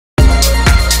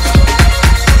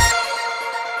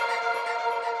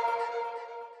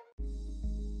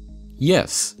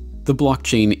Yes, the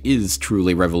blockchain is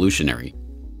truly revolutionary.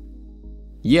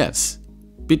 Yes,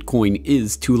 Bitcoin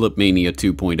is Tulip Mania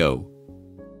 2.0.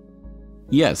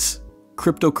 Yes,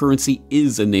 cryptocurrency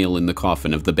is a nail in the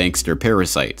coffin of the bankster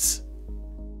parasites.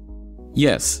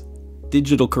 Yes,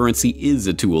 digital currency is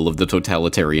a tool of the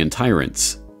totalitarian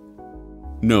tyrants.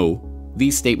 No,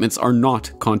 these statements are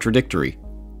not contradictory.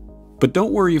 But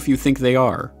don't worry if you think they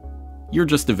are. You're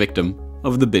just a victim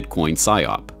of the Bitcoin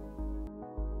PSYOP.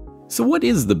 So what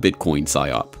is the Bitcoin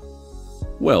PSYOP?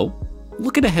 Well,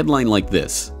 look at a headline like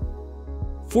this.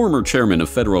 Former chairman of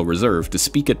Federal Reserve to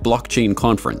speak at blockchain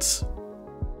conference.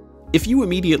 If you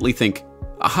immediately think,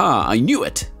 aha, I knew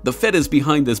it! The Fed is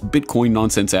behind this Bitcoin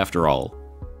nonsense after all,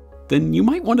 then you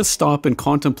might want to stop and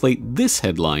contemplate this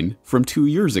headline from 2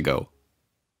 years ago.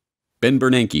 Ben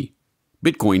Bernanke,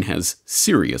 Bitcoin has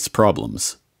serious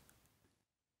problems.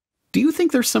 Do you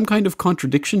think there's some kind of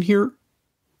contradiction here?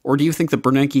 Or do you think that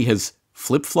Bernanke has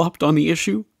flip-flopped on the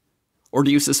issue? Or do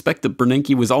you suspect that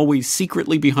Bernanke was always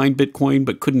secretly behind Bitcoin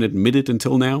but couldn't admit it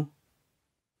until now?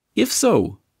 If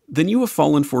so, then you have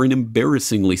fallen for an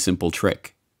embarrassingly simple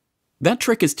trick. That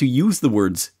trick is to use the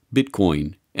words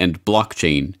Bitcoin and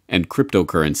blockchain and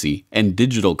cryptocurrency and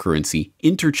digital currency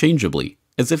interchangeably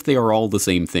as if they are all the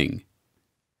same thing.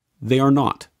 They are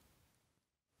not.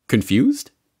 Confused?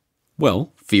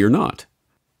 Well, fear not.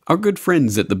 Our good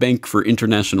friends at the Bank for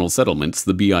International Settlements,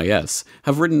 the BIS,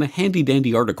 have written a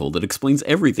handy-dandy article that explains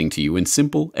everything to you in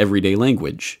simple, everyday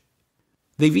language.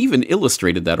 They've even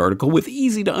illustrated that article with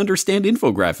easy-to-understand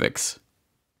infographics.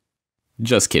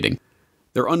 Just kidding.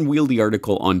 Their unwieldy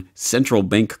article on central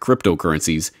bank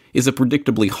cryptocurrencies is a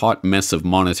predictably hot mess of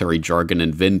monetary jargon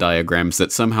and Venn diagrams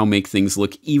that somehow make things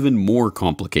look even more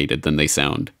complicated than they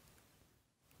sound.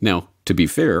 Now, to be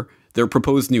fair, their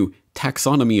proposed new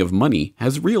taxonomy of money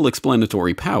has real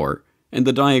explanatory power, and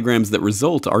the diagrams that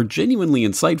result are genuinely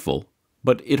insightful,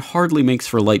 but it hardly makes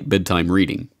for light bedtime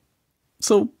reading.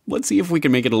 So let's see if we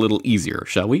can make it a little easier,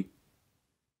 shall we?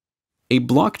 A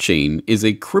blockchain is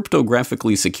a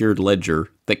cryptographically secured ledger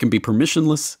that can be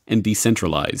permissionless and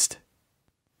decentralized.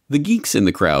 The geeks in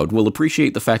the crowd will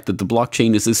appreciate the fact that the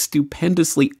blockchain is a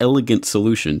stupendously elegant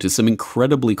solution to some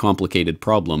incredibly complicated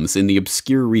problems in the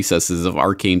obscure recesses of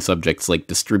arcane subjects like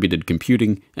distributed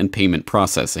computing and payment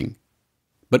processing.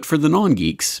 But for the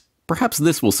non-geeks, perhaps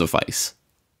this will suffice.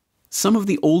 Some of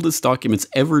the oldest documents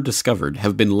ever discovered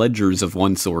have been ledgers of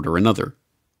one sort or another.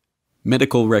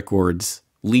 Medical records,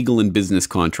 legal and business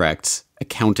contracts,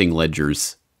 accounting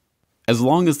ledgers. As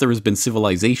long as there has been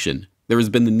civilization, there has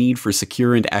been the need for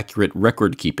secure and accurate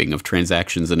record-keeping of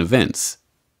transactions and events.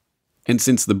 And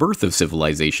since the birth of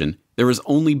civilization, there has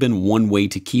only been one way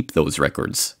to keep those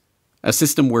records. A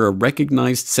system where a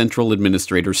recognized central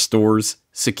administrator stores,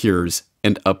 secures,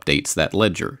 and updates that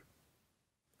ledger.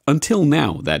 Until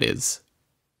now, that is.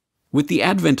 With the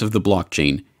advent of the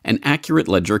blockchain, an accurate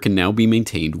ledger can now be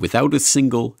maintained without a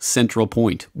single central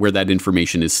point where that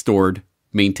information is stored,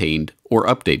 maintained, or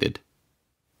updated.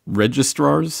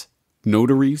 Registrars?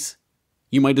 Notaries?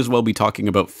 You might as well be talking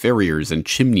about farriers and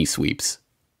chimney sweeps.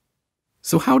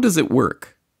 So how does it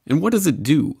work? And what does it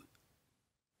do?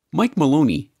 Mike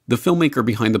Maloney, the filmmaker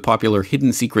behind the popular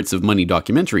Hidden Secrets of Money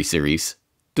documentary series,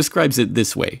 describes it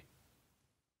this way.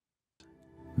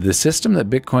 The system that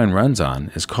Bitcoin runs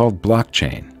on is called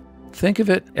blockchain. Think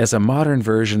of it as a modern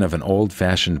version of an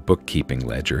old-fashioned bookkeeping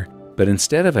ledger, but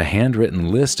instead of a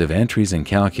handwritten list of entries and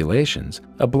calculations,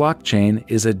 a blockchain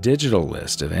is a digital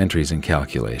list of entries and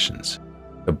calculations.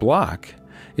 A block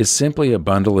is simply a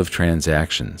bundle of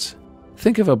transactions.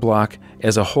 Think of a block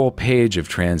as a whole page of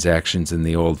transactions in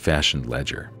the old-fashioned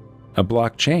ledger. A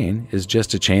blockchain is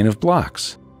just a chain of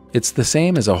blocks. It's the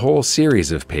same as a whole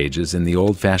series of pages in the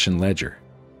old-fashioned ledger.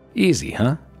 Easy,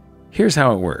 huh? Here's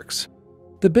how it works.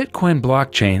 The Bitcoin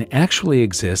blockchain actually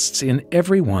exists in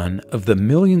every one of the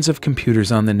millions of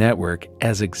computers on the network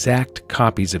as exact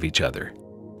copies of each other.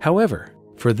 However,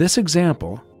 for this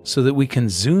example, so that we can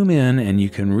zoom in and you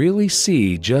can really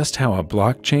see just how a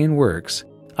blockchain works,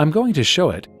 I'm going to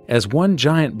show it as one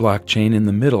giant blockchain in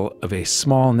the middle of a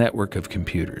small network of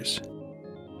computers.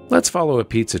 Let's follow a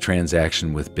pizza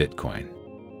transaction with Bitcoin.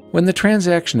 When the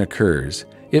transaction occurs,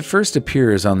 it first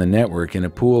appears on the network in a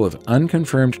pool of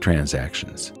unconfirmed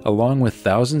transactions, along with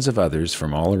thousands of others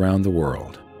from all around the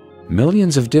world.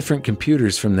 Millions of different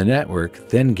computers from the network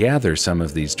then gather some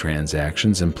of these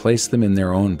transactions and place them in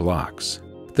their own blocks.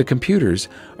 The computers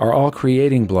are all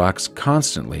creating blocks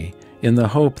constantly in the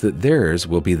hope that theirs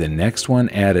will be the next one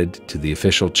added to the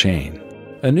official chain.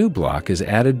 A new block is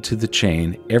added to the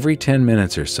chain every 10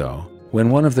 minutes or so, when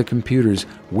one of the computers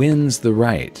wins the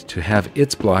right to have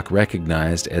its block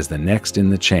recognized as the next in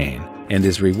the chain and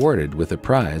is rewarded with a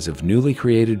prize of newly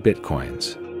created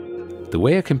bitcoins. The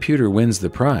way a computer wins the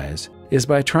prize is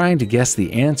by trying to guess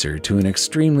the answer to an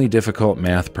extremely difficult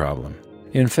math problem.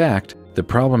 In fact, the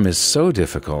problem is so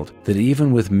difficult that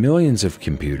even with millions of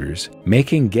computers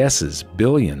making guesses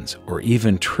billions or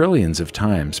even trillions of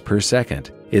times per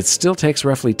second, it still takes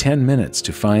roughly 10 minutes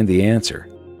to find the answer.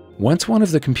 Once one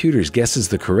of the computers guesses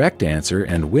the correct answer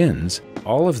and wins,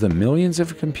 all of the millions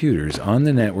of computers on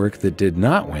the network that did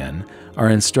not win are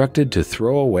instructed to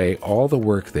throw away all the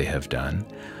work they have done,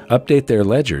 update their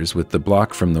ledgers with the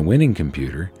block from the winning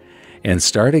computer, and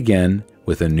start again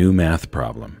with a new math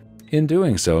problem. In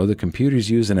doing so, the computers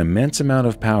use an immense amount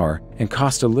of power and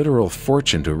cost a literal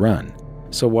fortune to run.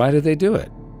 So why do they do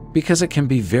it? Because it can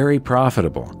be very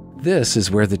profitable. This is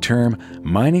where the term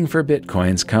mining for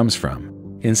bitcoins comes from.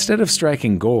 Instead of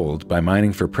striking gold by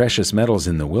mining for precious metals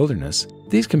in the wilderness,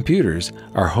 these computers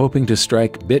are hoping to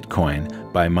strike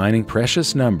Bitcoin by mining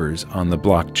precious numbers on the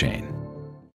blockchain.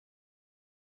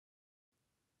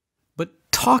 But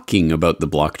talking about the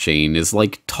blockchain is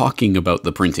like talking about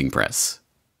the printing press.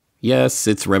 Yes,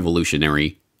 it's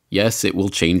revolutionary. Yes, it will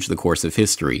change the course of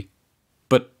history.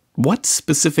 But what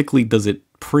specifically does it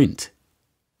print?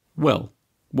 Well,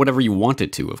 whatever you want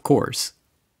it to, of course.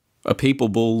 A papal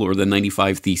bull or the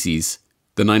 95 Theses,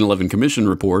 the 9/11 Commission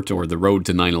Report or the Road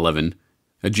to 9/11,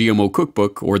 a GMO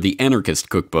cookbook or the Anarchist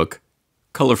cookbook,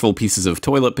 colorful pieces of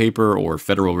toilet paper or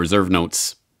Federal Reserve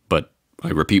notes, but I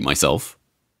repeat myself.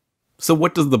 So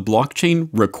what does the blockchain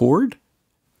record?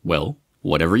 Well,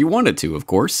 whatever you want it to, of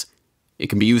course. It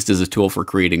can be used as a tool for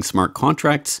creating smart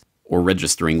contracts, or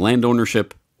registering land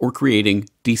ownership, or creating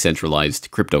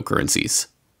decentralized cryptocurrencies.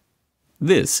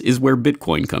 This is where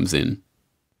Bitcoin comes in.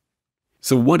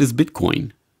 So what is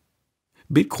Bitcoin?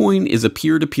 Bitcoin is a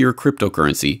peer-to-peer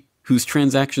cryptocurrency whose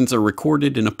transactions are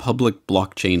recorded in a public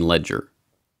blockchain ledger.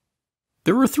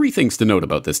 There are 3 things to note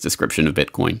about this description of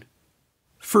Bitcoin.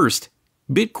 First,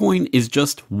 Bitcoin is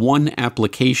just one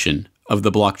application of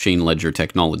the blockchain ledger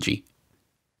technology.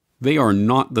 They are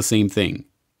not the same thing.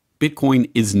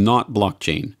 Bitcoin is not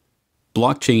blockchain.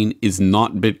 Blockchain is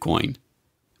not Bitcoin.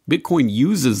 Bitcoin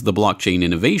uses the blockchain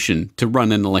innovation to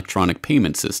run an electronic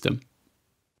payment system.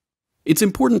 It's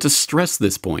important to stress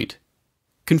this point.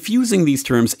 Confusing these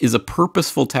terms is a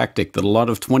purposeful tactic that a lot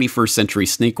of 21st century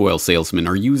snake oil salesmen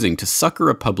are using to sucker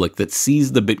a public that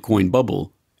sees the Bitcoin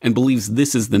bubble and believes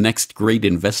this is the next great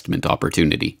investment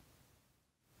opportunity.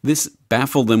 This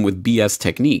baffle them with BS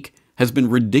technique has been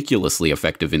ridiculously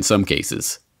effective in some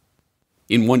cases.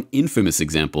 In one infamous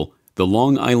example, the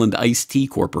Long Island Iced Tea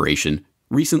Corporation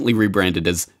recently rebranded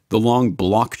as the Long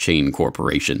Blockchain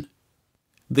Corporation.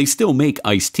 They still make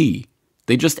iced tea,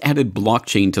 they just added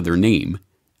blockchain to their name,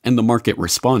 and the market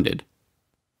responded.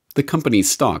 The company's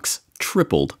stocks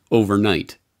tripled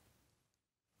overnight.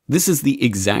 This is the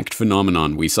exact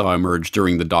phenomenon we saw emerge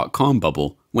during the dot-com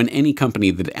bubble, when any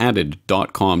company that added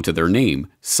 .com to their name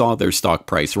saw their stock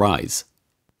price rise.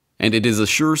 And it is a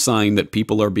sure sign that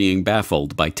people are being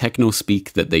baffled by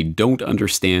techno-speak that they don't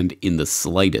understand in the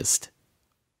slightest.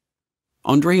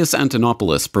 Andreas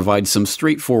Antonopoulos provides some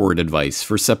straightforward advice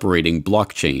for separating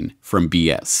blockchain from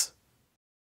BS.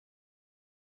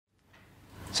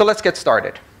 So let's get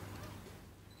started.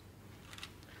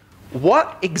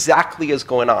 What exactly is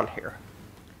going on here?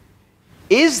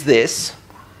 Is this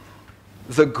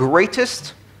the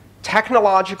greatest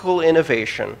technological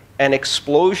innovation and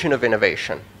explosion of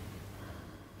innovation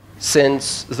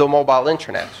since the mobile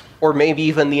internet, or maybe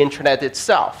even the internet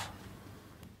itself?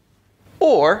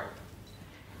 Or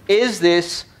is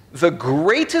this the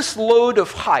greatest load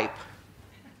of hype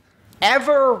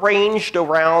ever arranged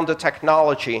around a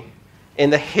technology in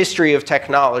the history of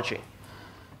technology?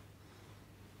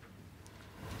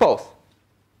 Both.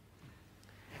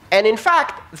 And in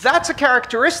fact, that's a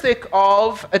characteristic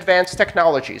of advanced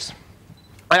technologies.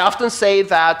 I often say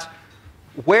that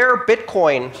where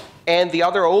Bitcoin and the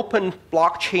other open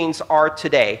blockchains are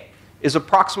today is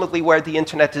approximately where the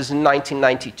internet is in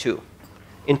 1992.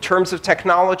 In terms of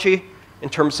technology, in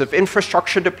terms of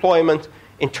infrastructure deployment,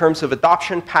 in terms of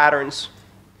adoption patterns,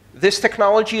 this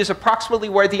technology is approximately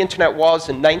where the internet was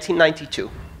in 1992.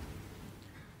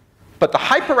 But the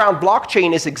hype around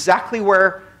blockchain is exactly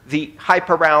where the hype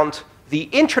around the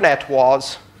internet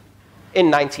was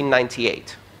in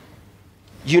 1998.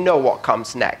 You know what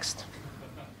comes next.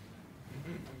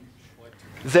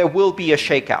 There will be a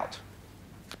shakeout.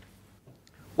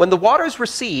 When the waters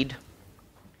recede,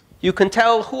 you can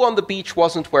tell who on the beach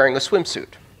wasn't wearing a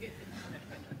swimsuit.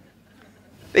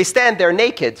 They stand there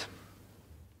naked.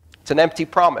 It's an empty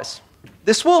promise.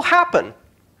 This will happen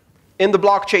in the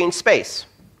blockchain space.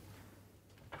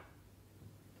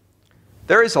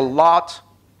 There is a lot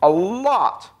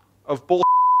of bullshit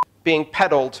being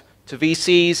peddled to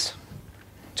VCs,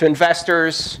 to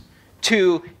investors,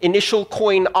 to initial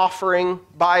coin offering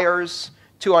buyers,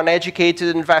 to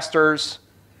uneducated investors.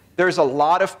 There's a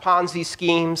lot of Ponzi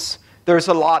schemes. There's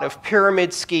a lot of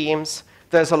pyramid schemes.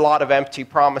 There's a lot of empty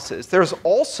promises. There's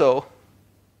also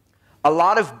a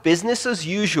lot of business as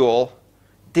usual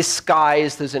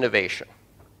disguised as innovation,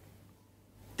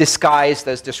 disguised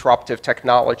as disruptive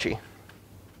technology.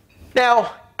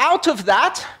 Now, out of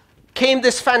that came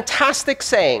this fantastic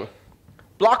saying,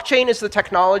 blockchain is the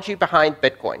technology behind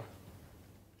Bitcoin,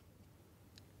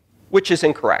 which is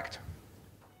incorrect.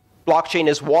 Blockchain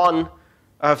is one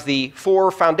of the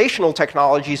 4 foundational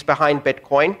technologies behind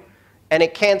Bitcoin, and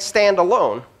it can't stand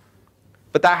alone.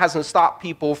 But that hasn't stopped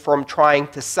people from trying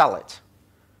to sell it.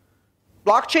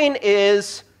 Blockchain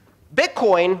is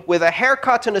Bitcoin with a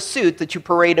haircut and a suit that you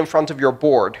parade in front of your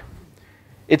board.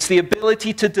 It's the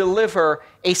ability to deliver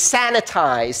a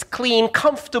sanitized, clean,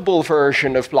 comfortable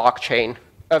version of blockchain,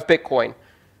 of Bitcoin,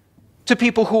 to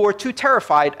people who are too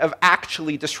terrified of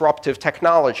actually disruptive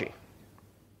technology.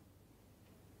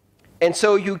 And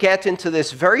so you get into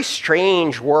this very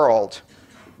strange world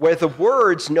where the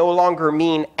words no longer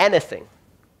mean anything.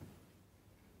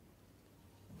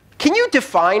 Can you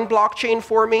define blockchain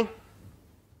for me?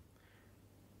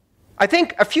 I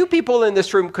think a few people in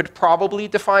this room could probably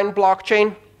define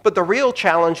blockchain, but the real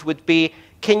challenge would be,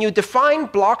 can you define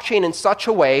blockchain in such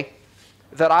a way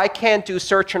that I can't do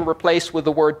search and replace with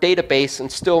the word database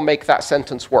and still make that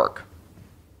sentence work?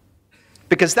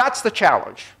 Because that's the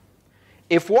challenge.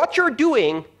 If what you're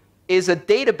doing is a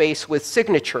database with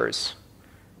signatures,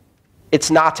 it's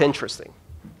not interesting.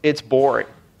 It's boring.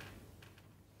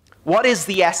 What is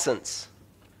the essence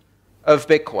of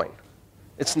Bitcoin?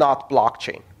 It's not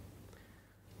blockchain.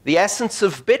 The essence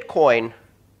of Bitcoin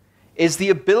is the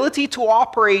ability to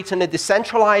operate in a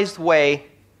decentralized way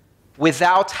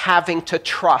without having to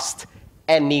trust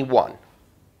anyone.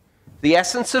 The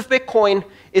essence of Bitcoin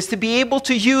is to be able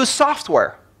to use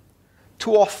software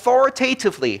to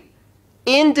authoritatively,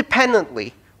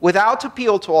 independently, without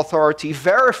appeal to authority,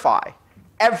 verify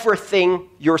everything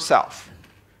yourself.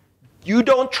 You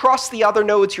don't trust the other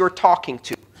nodes you're talking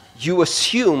to. You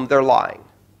assume they're lying.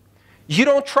 You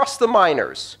don't trust the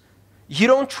miners. You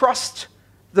don't trust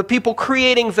the people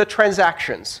creating the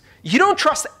transactions. You don't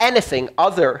trust anything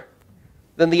other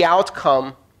than the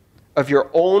outcome of your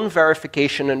own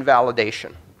verification and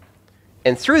validation.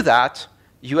 And through that,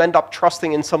 you end up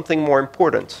trusting in something more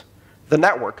important, the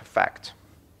network effect.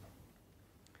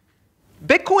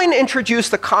 Bitcoin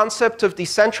introduced the concept of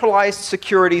decentralized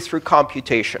security through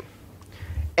computation.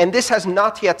 And this has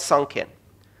not yet sunk in.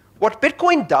 What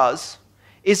Bitcoin does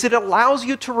is it allows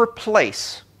you to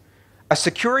replace a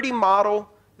security model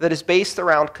that is based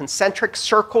around concentric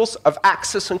circles of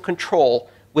access and control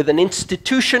with an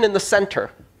institution in the center,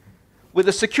 with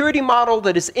a security model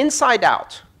that is inside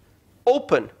out,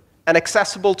 open and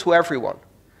accessible to everyone,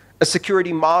 a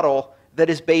security model that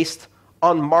is based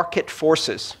on market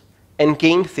forces and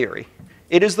game theory.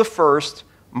 It is the first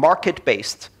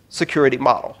market-based security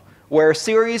model, where a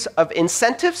series of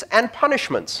incentives and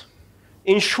punishments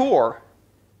ensure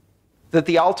that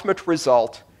the ultimate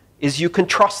result is you can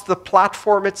trust the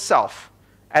platform itself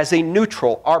as a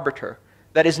neutral arbiter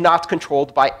that is not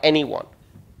controlled by anyone,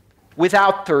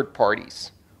 without third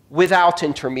parties, without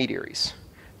intermediaries.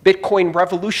 Bitcoin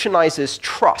revolutionizes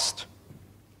trust.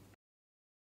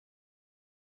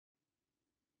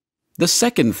 The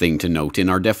second thing to note in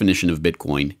our definition of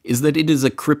Bitcoin is that it is a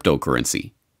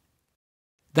cryptocurrency.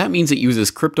 That means it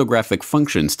uses cryptographic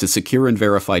functions to secure and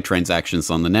verify transactions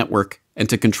on the network and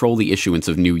to control the issuance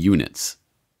of new units.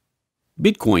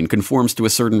 Bitcoin conforms to a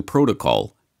certain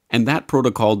protocol, and that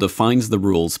protocol defines the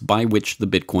rules by which the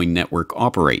Bitcoin network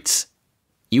operates.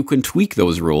 You can tweak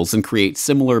those rules and create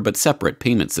similar but separate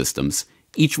payment systems,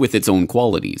 each with its own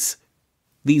qualities.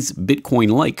 These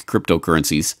Bitcoin-like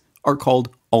cryptocurrencies are called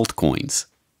altcoins.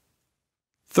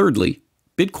 Thirdly,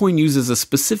 Bitcoin uses a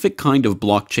specific kind of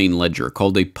blockchain ledger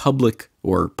called a public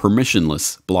or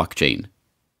permissionless blockchain.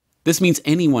 This means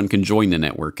anyone can join the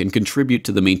network and contribute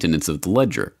to the maintenance of the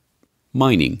ledger,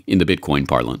 mining in the Bitcoin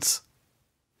parlance.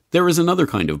 There is another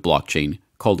kind of blockchain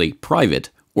called a private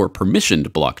or permissioned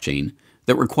blockchain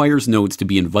that requires nodes to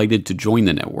be invited to join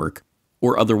the network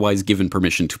or otherwise given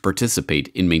permission to participate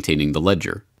in maintaining the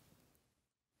ledger.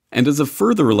 And as a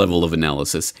further level of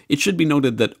analysis, it should be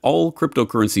noted that all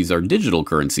cryptocurrencies are digital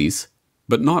currencies,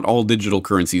 but not all digital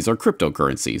currencies are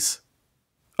cryptocurrencies.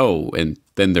 Oh, and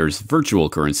then there's virtual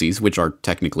currencies, which are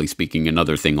technically speaking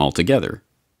another thing altogether.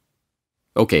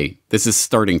 Okay, this is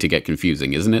starting to get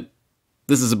confusing, isn't it?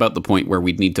 This is about the point where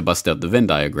we'd need to bust out the Venn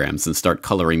diagrams and start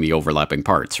coloring the overlapping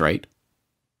parts, right?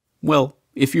 Well,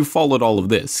 if you followed all of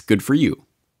this, good for you.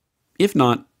 If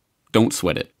not, don't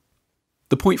sweat it.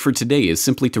 The point for today is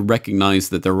simply to recognize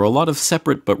that there are a lot of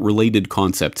separate but related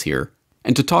concepts here,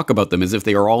 and to talk about them as if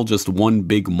they are all just one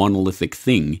big monolithic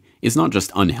thing is not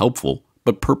just unhelpful,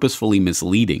 but purposefully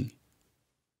misleading.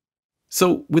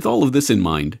 So, with all of this in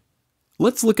mind,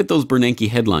 let's look at those Bernanke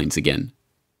headlines again.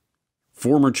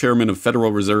 Former chairman of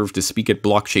Federal Reserve to speak at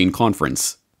blockchain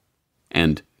conference.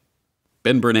 And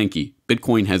Ben Bernanke,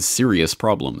 Bitcoin has serious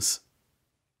problems.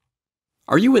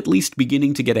 Are you at least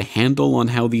beginning to get a handle on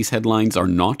how these headlines are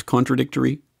not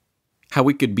contradictory? How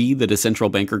it could be that a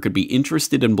central banker could be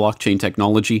interested in blockchain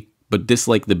technology, but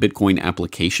dislike the Bitcoin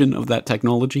application of that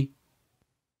technology?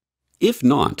 If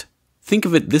not, think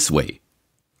of it this way.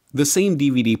 The same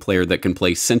DVD player that can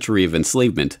play Century of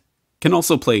Enslavement can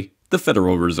also play The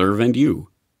Federal Reserve and You.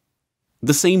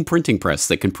 The same printing press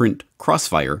that can print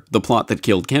Crossfire, the plot that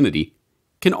killed Kennedy,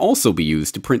 can also be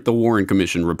used to print the Warren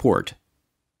Commission report.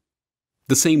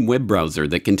 The same web browser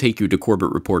that can take you to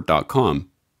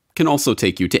CorbettReport.com can also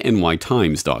take you to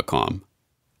NYTimes.com.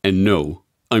 And no,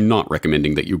 I'm not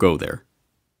recommending that you go there.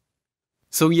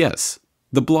 So yes,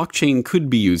 the blockchain could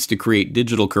be used to create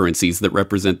digital currencies that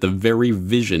represent the very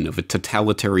vision of a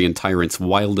totalitarian tyrant's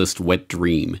wildest wet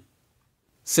dream.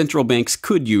 Central banks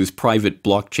could use private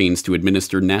blockchains to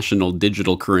administer national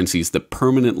digital currencies that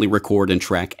permanently record and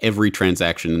track every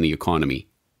transaction in the economy.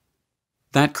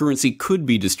 That currency could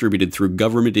be distributed through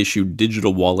government-issued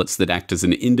digital wallets that act as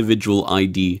an individual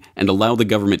ID and allow the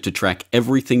government to track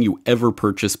everything you ever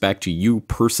purchase back to you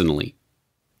personally.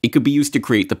 It could be used to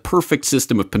create the perfect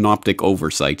system of panoptic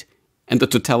oversight, and the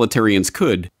totalitarians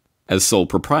could, as sole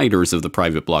proprietors of the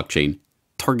private blockchain,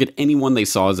 target anyone they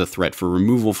saw as a threat for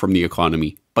removal from the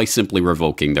economy by simply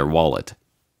revoking their wallet.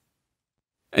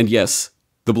 And yes,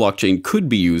 the blockchain could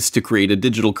be used to create a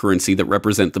digital currency that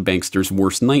represents the bankster's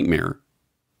worst nightmare.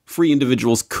 Free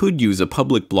individuals could use a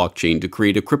public blockchain to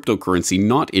create a cryptocurrency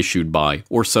not issued by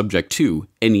or subject to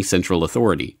any central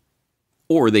authority.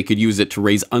 Or they could use it to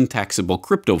raise untaxable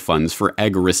crypto funds for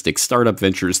agoristic startup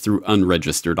ventures through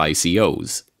unregistered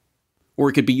ICOs. Or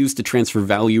it could be used to transfer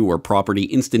value or property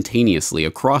instantaneously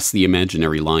across the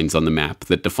imaginary lines on the map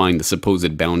that define the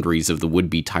supposed boundaries of the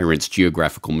would-be tyrants'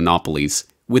 geographical monopolies,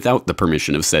 without the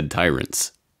permission of said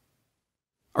tyrants.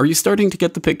 Are you starting to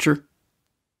get the picture?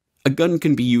 A gun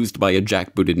can be used by a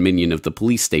jackbooted minion of the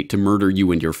police state to murder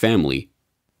you and your family,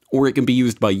 or it can be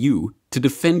used by you to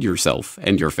defend yourself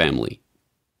and your family.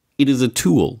 It is a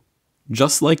tool,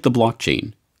 just like the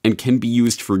blockchain, and can be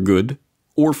used for good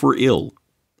or for ill.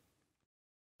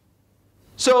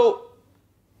 So,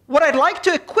 what I'd like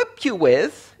to equip you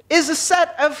with is a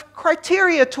set of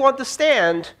criteria to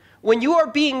understand when you are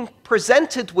being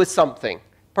presented with something,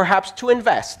 perhaps to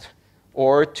invest,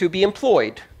 or to be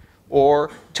employed, or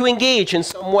to engage in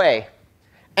some way.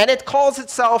 And it calls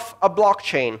itself a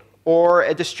blockchain, or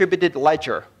a distributed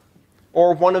ledger,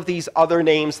 or one of these other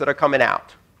names that are coming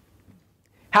out.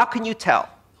 How can you tell?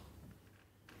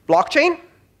 Blockchain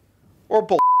or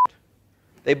bullshit?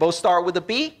 They both start with a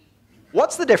B.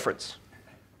 What's the difference?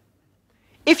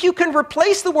 If you can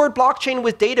replace the word blockchain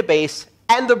with database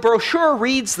and the brochure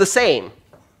reads the same,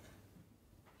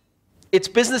 it's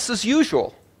business as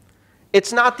usual.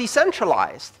 It's not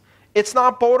decentralized. It's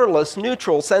not borderless,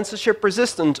 neutral,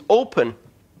 censorship-resistant, open.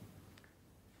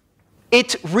 It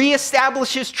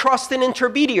reestablishes trust in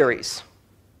intermediaries.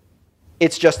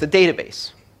 It's just a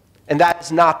database. And that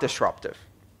is not disruptive.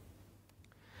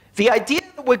 The idea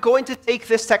that we're going to take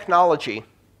this technology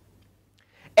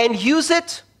and use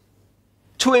it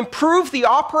to improve the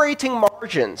operating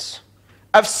margins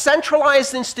of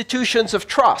centralized institutions of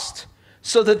trust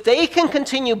so that they can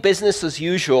continue business as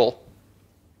usual,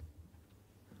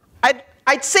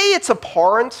 I'd say it's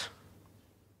abhorrent,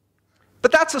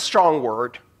 but that's a strong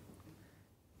word.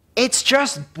 It's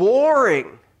just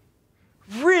boring.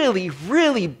 Really,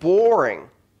 really boring.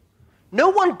 No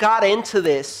one got into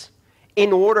this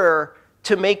in order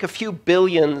to make a few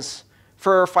billions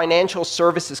for a financial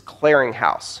services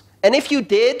clearinghouse. And if you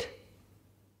did,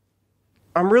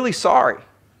 I'm really sorry.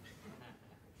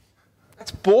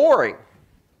 That's boring.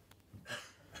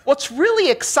 What's really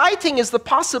exciting is the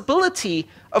possibility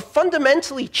of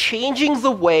fundamentally changing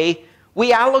the way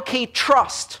we allocate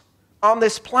trust on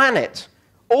this planet,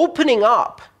 opening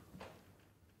up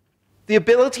the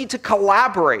ability to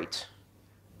collaborate,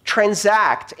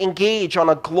 transact, engage on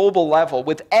a global level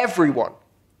with everyone.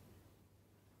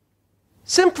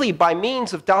 Simply by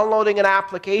means of downloading an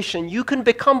application, you can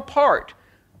become part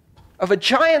of a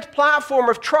giant platform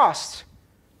of trust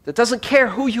that doesn't care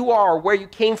who you are or where you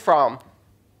came from,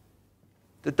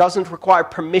 that doesn't require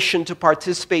permission to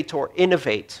participate or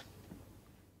innovate,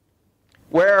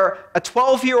 where a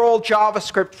 12-year-old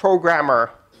JavaScript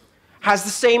programmer has the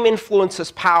same influence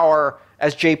as power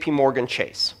as JP Morgan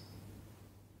Chase.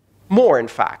 More, in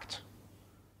fact,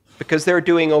 because they're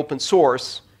doing open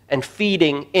source and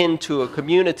feeding into a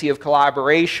community of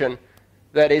collaboration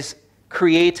that is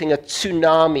creating a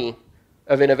tsunami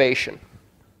of innovation.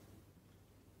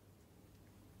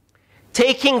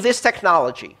 Taking this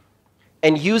technology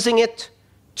and using it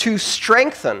to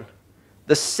strengthen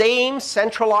the same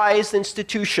centralized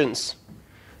institutions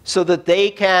so that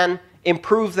they can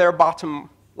improve their bottom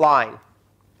line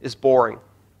is boring.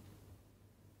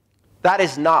 That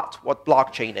is not what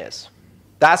blockchain is.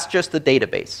 That's just a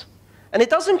database. And it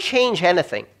doesn't change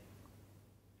anything.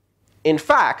 In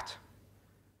fact,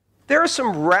 there are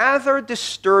some rather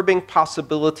disturbing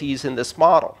possibilities in this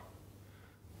model.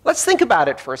 Let's think about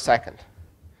it for a second.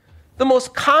 The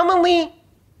most commonly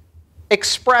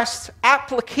expressed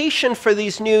application for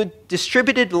these new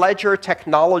distributed ledger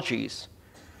technologies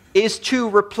is to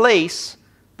replace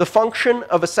the function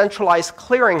of a centralized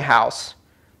clearinghouse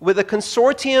with a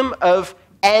consortium of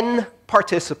n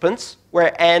participants,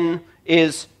 where n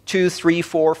is 2, 3,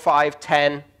 4, 5,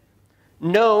 10,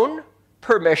 known,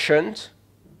 permissioned,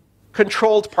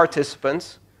 controlled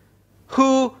participants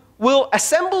who will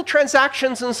assemble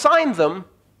transactions and sign them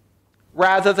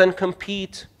rather than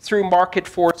compete through market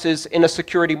forces in a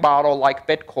security model like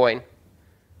Bitcoin.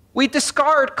 We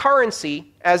discard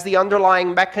currency as the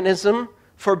underlying mechanism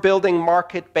for building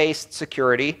market-based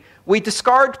security. We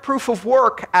discard proof of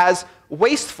work as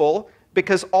wasteful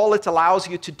because all it allows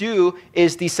you to do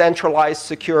is decentralized,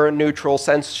 secure, neutral,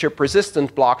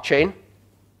 censorship-resistant blockchain.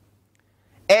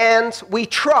 And we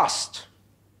trust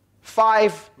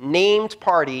 5 named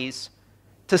parties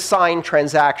to sign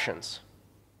transactions.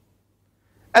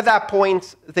 At that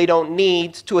point, they don't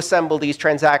need to assemble these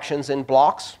transactions in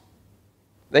blocks.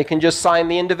 They can just sign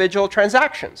the individual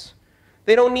transactions.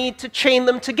 They don't need to chain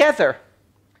them together,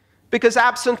 because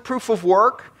absent proof of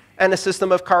work and a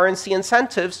system of currency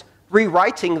incentives,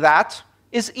 rewriting that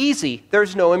is easy.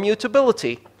 There's no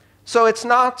immutability. So it's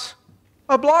not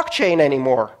a blockchain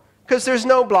anymore, because there's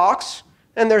no blocks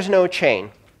and there's no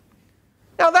chain.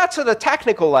 Now, that's at a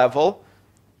technical level.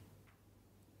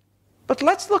 But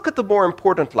let's look at the more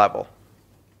important level.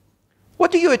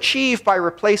 What do you achieve by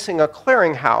replacing a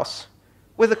clearinghouse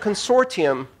with a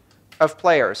consortium of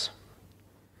players?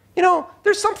 You know,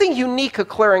 there's something unique a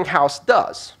clearinghouse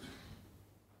does.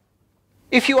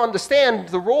 If you understand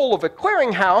the role of a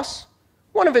clearinghouse,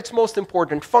 one of its most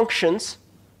important functions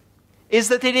is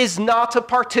that it is not a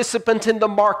participant in the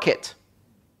market.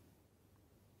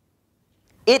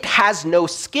 It has no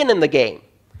skin in the game.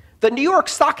 The New York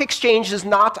Stock Exchange is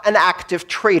not an active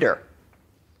trader.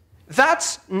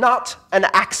 That's not an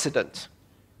accident.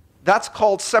 That's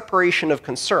called separation of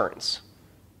concerns.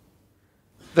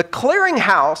 The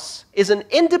clearinghouse is an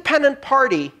independent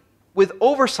party with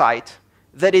oversight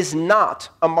that is not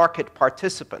a market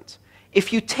participant.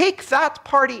 If you take that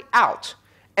party out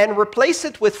and replace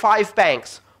it with 5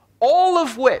 banks, all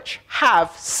of which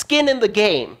have skin in the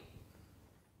game,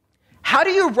 how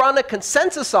do you run a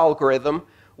consensus algorithm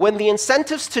when the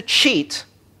incentives to cheat,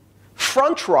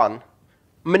 front-run,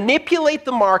 manipulate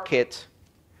the market,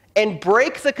 and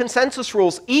break the consensus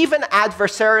rules, even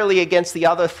adversarially against the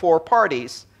other 4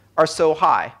 parties, are so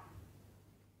high?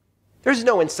 There's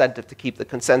no incentive to keep the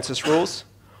consensus rules.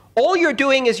 All you're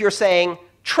doing is you're saying,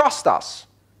 trust us.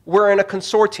 We're in a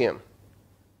consortium.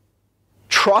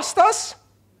 Trust us?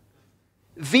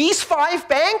 These 5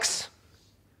 banks?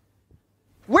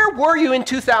 Where were you in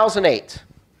 2008?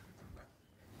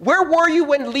 Where were you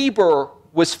when Libor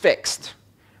was fixed?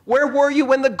 Where were you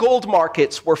when the gold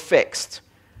markets were fixed?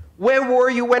 Where were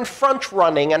you when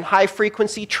front-running and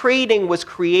high-frequency trading was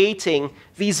creating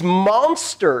these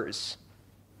monsters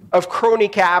of crony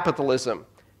capitalism?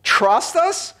 Trust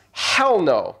us? Hell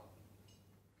no.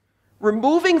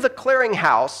 Removing the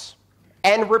clearinghouse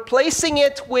and replacing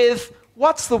it with,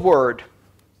 what's the word?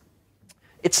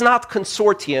 It's not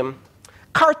consortium.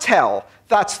 Cartel,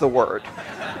 that's the word.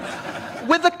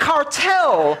 With a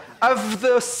cartel of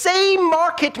the same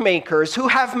market makers who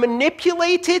have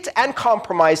manipulated and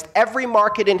compromised every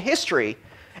market in history,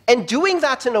 and doing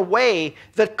that in a way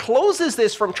that closes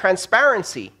this from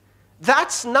transparency.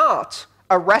 That's not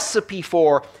a recipe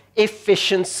for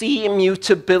efficiency,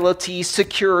 immutability,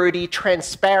 security,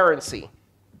 transparency.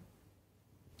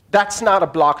 That's not a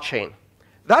blockchain.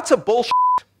 That's a bullshit.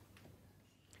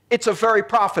 it's a very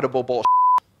profitable bullshit.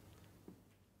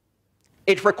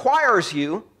 It requires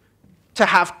you to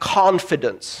have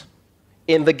confidence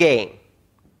in the game.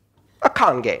 A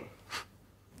con game,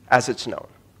 as it's known.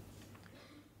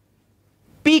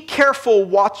 Be careful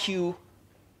what you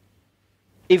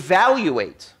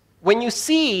evaluate when you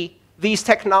see these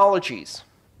technologies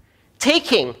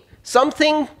taking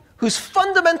something whose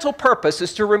fundamental purpose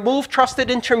is to remove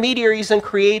trusted intermediaries and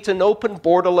create an open,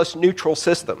 borderless, neutral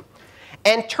system,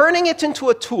 and turning it into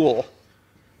a tool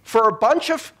for a bunch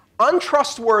of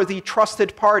untrustworthy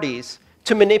trusted parties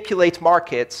to manipulate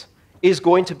markets is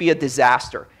going to be a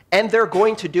disaster. And they're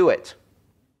going to do it.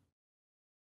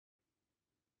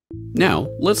 Now,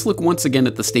 let's look once again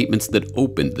at the statements that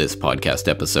opened this podcast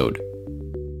episode.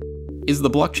 Is the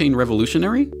blockchain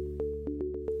revolutionary?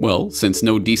 Well, since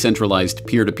no decentralized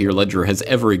peer-to-peer ledger has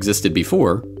ever existed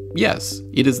before, yes,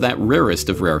 it is that rarest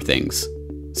of rare things.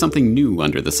 Something new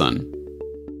under the sun.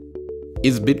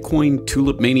 Is Bitcoin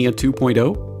Tulip Mania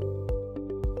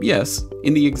 2.0? Yes,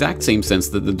 in the exact same sense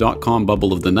that the dot-com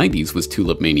bubble of the 90s was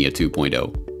Tulip Mania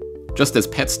 2.0. Just as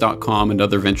Pets.com and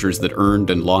other ventures that earned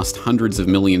and lost hundreds of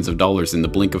millions of dollars in the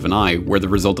blink of an eye were the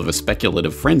result of a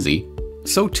speculative frenzy,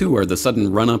 so too are the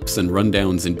sudden run-ups and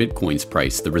rundowns in Bitcoin's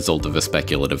price the result of a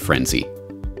speculative frenzy.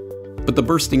 But the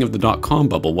bursting of the dot-com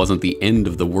bubble wasn't the end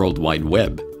of the World Wide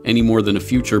Web, any more than a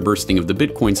future bursting of the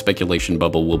Bitcoin speculation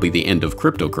bubble will be the end of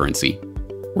cryptocurrency,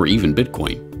 or even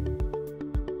Bitcoin.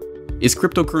 Is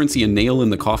cryptocurrency a nail in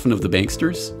the coffin of the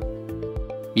banksters?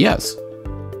 Yes.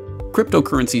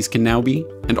 Cryptocurrencies can now be,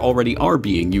 and already are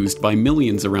being used by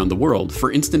millions around the world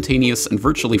for instantaneous and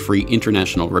virtually free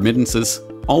international remittances,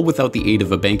 all without the aid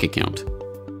of a bank account.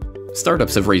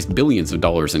 Startups have raised billions of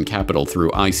dollars in capital through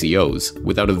ICOs,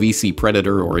 without a VC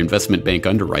predator or investment bank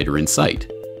underwriter in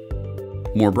sight.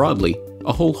 More broadly,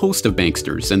 a whole host of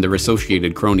banksters and their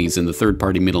associated cronies in the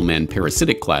third-party middleman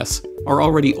parasitic class are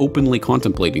already openly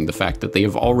contemplating the fact that they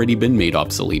have already been made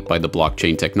obsolete by the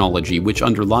blockchain technology which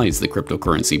underlies the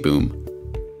cryptocurrency boom.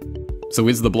 So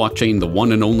is the blockchain the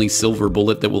one and only silver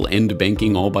bullet that will end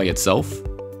banking all by itself?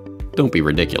 Don't be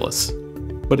ridiculous.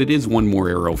 But it is one more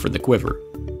arrow for the quiver.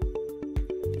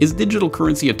 Is digital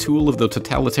currency a tool of the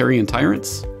totalitarian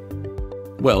tyrants?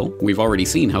 Well, we've already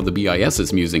seen how the BIS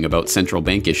is musing about central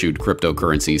bank-issued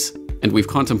cryptocurrencies, and we've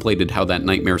contemplated how that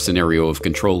nightmare scenario of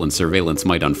control and surveillance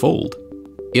might unfold.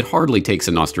 It hardly takes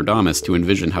a Nostradamus to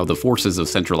envision how the forces of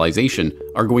centralization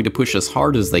are going to push as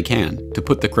hard as they can to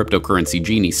put the cryptocurrency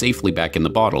genie safely back in the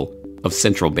bottle of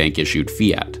central bank-issued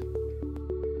fiat.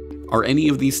 Are any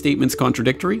of these statements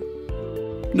contradictory?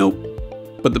 Nope.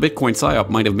 But the Bitcoin PSYOP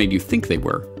might have made you think they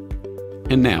were.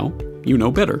 And now, you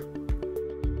know better.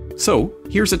 So,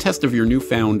 here's a test of your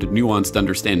newfound, nuanced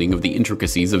understanding of the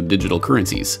intricacies of digital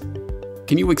currencies.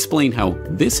 Can you explain how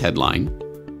this headline,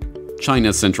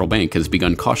 China's central bank has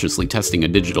begun cautiously testing a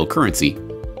digital currency,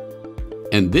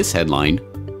 and this headline,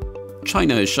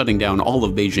 China is shutting down all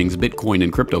of Beijing's Bitcoin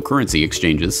and cryptocurrency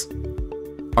exchanges,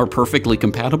 are perfectly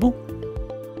compatible?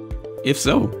 If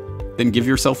so, then give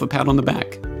yourself a pat on the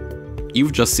back.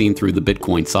 You've just seen through the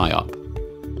Bitcoin PSYOP.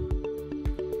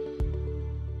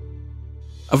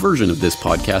 A version of this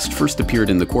podcast first appeared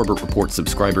in the Corbett Report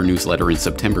subscriber newsletter in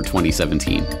September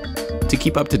 2017. To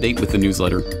keep up to date with the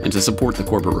newsletter and to support the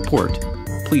Corbett Report,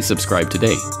 please subscribe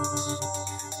today.